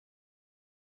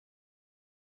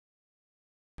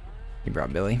You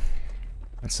brought Billy.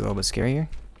 That's a little bit scarier.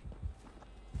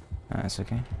 That's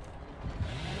okay.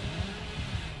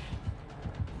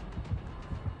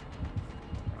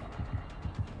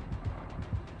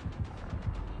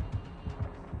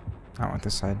 I want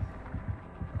this side.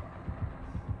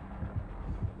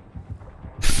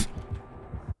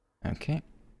 Okay.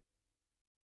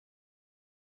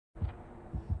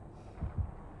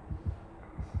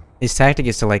 His tactic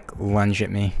is to like lunge at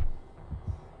me.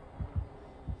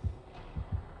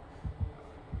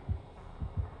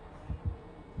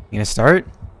 You gonna start?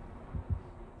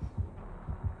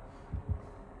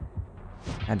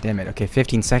 God damn it. Okay,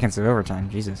 15 seconds of overtime.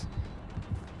 Jesus.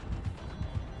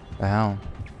 The hell?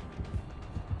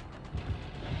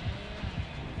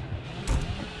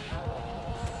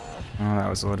 Oh, that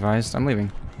was ill advised. I'm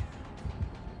leaving.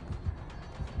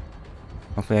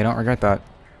 Hopefully I don't regret that.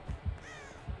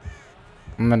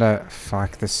 I'm gonna...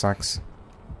 Fuck, this sucks.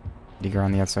 Did you go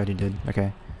on the outside? You did.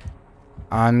 Okay.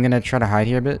 I'm gonna try to hide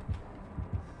here a bit.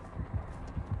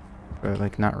 But,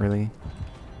 like, not really.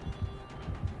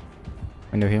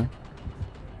 Window here.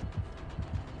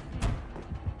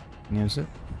 Use it.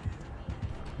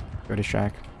 Go to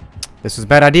shack. This was a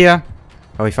bad idea!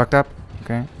 Oh, he fucked up.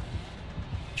 Okay.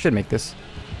 Should make this.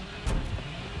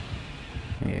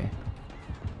 Yeah.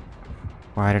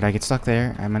 Why did I get stuck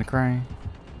there? I'm gonna cry.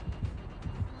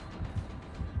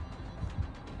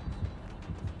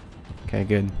 Okay,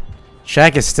 good.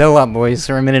 Shack is still up, boys.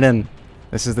 We're a minute in.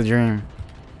 This is the dream.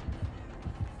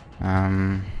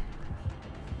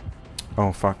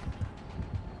 Oh, fuck.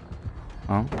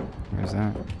 Oh, where's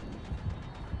that?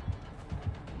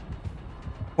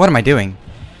 What am I doing?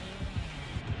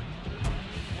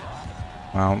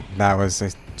 Well, that was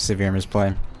a severe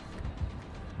misplay.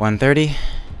 1:30,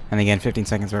 and again 15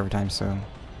 seconds of overtime, so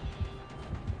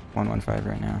 1:15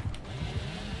 right now.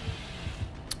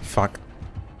 Fuck.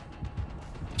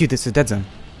 Dude, this is a dead zone.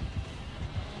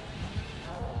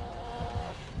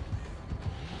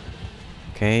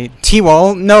 Okay,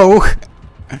 T-wall, no!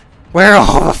 Where are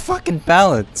all the fucking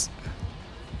pallets?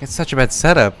 It's such a bad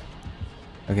setup.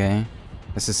 Okay,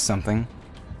 this is something.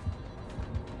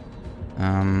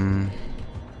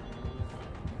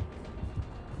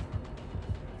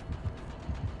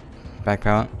 Back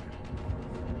pallet.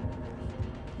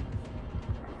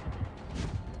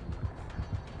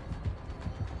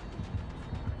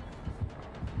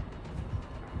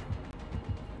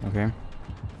 Okay.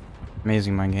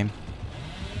 Amazing mind game.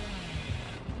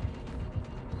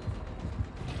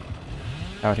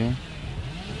 Out here.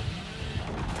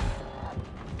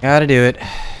 Gotta do it.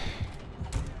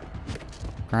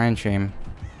 Grind shame.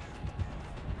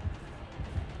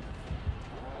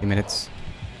 2 minutes.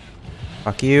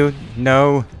 Fuck you.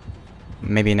 No.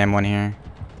 Maybe an M1 here.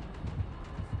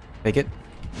 Take it.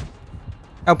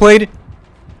 Outplayed.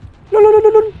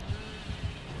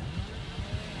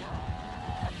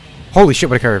 Holy shit,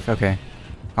 what a curve. Okay.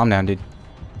 Calm down, dude.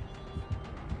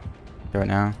 Do it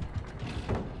now.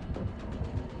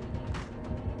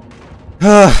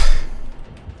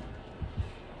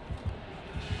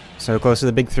 So close to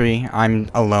the big three.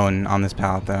 I'm alone on this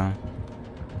pallet, though.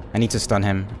 I need to stun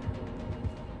him.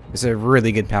 It's a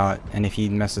really good pallet, and if he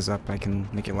messes up, I can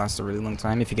make it last a really long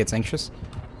time if he gets anxious.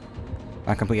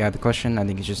 Not completely out of the question. I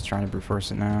think he's just trying to brute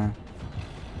force it now.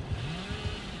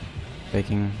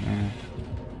 Faking, yeah.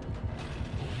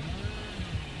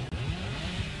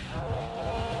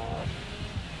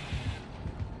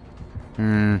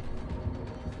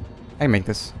 I can make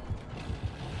this.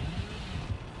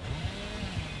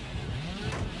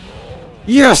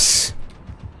 Yes!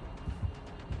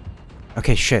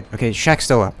 Okay, shit. Okay, Shack's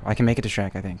still up. I can make it to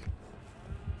Shack, I think.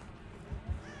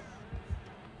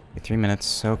 Okay, 3 minutes.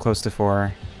 So close to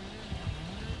 4.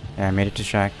 Yeah, I made it to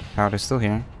Shack. Powder's still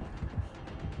here.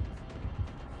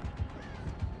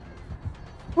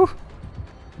 Whew.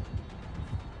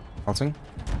 Pulsing.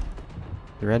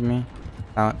 You read me.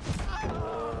 Out.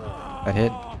 That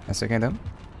hit. That's okay though.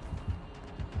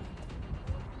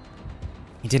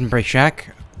 He didn't break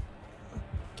Shack.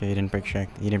 Okay, he didn't break Shack.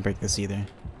 He didn't break this either.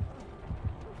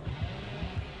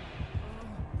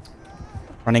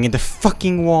 Running into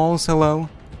fucking walls, hello?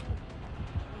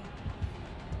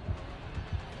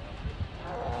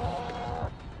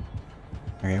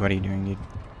 Okay, what are you doing, dude?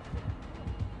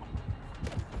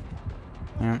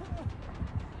 Yeah.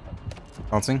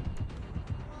 Pulsing.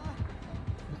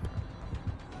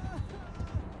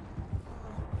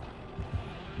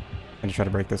 I'm gonna try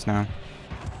to break this now.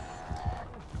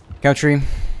 Cow tree.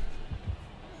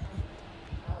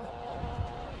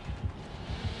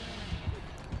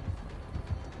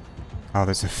 Oh,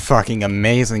 there's a fucking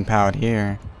amazing pallet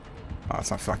here. Oh,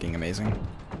 it's not fucking amazing.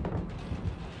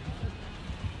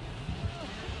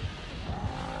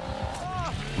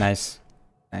 Nice.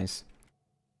 Nice.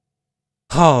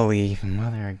 Holy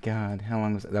mother of God. How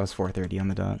long was that? That was 4:30 on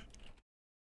the dot.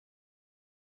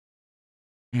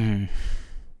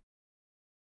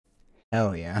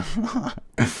 Hell yeah.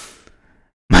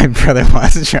 My brother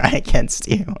wants to try against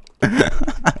you.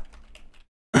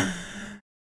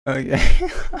 Okay.